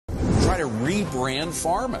try to rebrand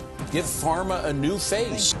Pharma, give Pharma a new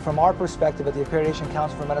face. From our perspective at the Accreditation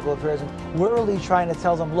Council for Medical Affairs, we're really trying to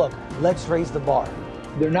tell them, look, let's raise the bar.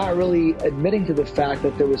 They're not really admitting to the fact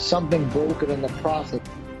that there was something broken in the process.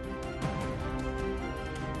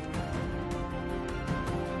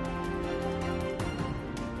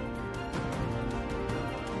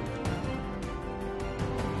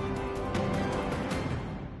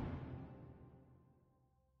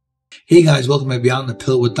 Hey guys, welcome to Beyond the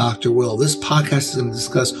Pill with Dr. Will. This podcast is going to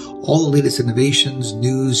discuss all the latest innovations,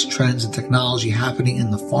 news, trends, and technology happening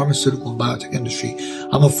in the pharmaceutical and biotech industry.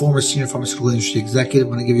 I'm a former senior pharmaceutical industry executive.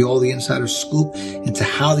 I'm going to give you all the insider scoop into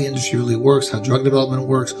how the industry really works, how drug development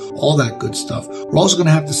works, all that good stuff. We're also going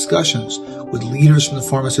to have discussions with leaders from the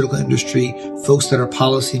pharmaceutical industry, folks that are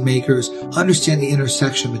policymakers, understand the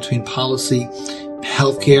intersection between policy,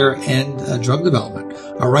 healthcare, and drug development.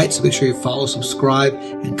 All right, so make sure you follow, subscribe,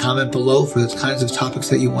 and comment below for the kinds of topics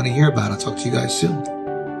that you want to hear about. I'll talk to you guys soon.